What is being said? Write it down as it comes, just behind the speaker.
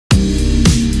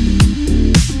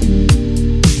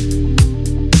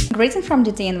Greetings from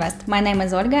GT Invest. My name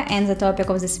is Olga and the topic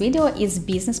of this video is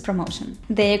business promotion.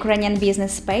 The Ukrainian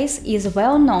business space is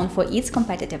well known for its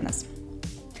competitiveness.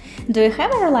 Do you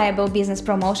have a reliable business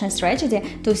promotion strategy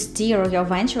to steer your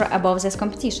venture above this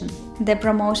competition? The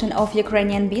promotion of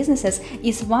Ukrainian businesses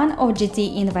is one of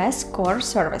GT Invest's core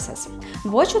services.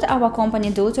 What should our company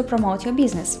do to promote your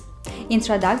business?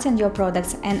 Introducing your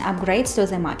products and upgrades to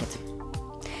the market.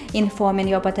 Informing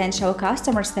your potential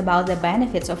customers about the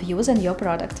benefits of using your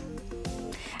product.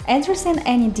 Addressing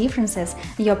any differences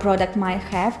your product might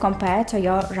have compared to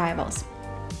your rivals.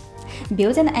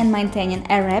 Building and maintaining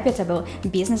a reputable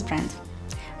business brand.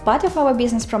 Part of our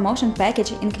business promotion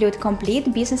package includes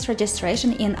complete business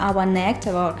registration in our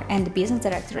network and business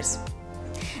directories.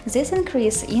 This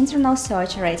increases internal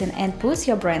search rating and puts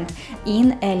your brand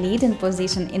in a leading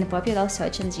position in popular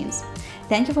search engines.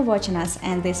 Thank you for watching us,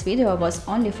 and this video was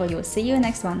only for you. See you in the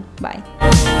next one.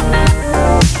 Bye!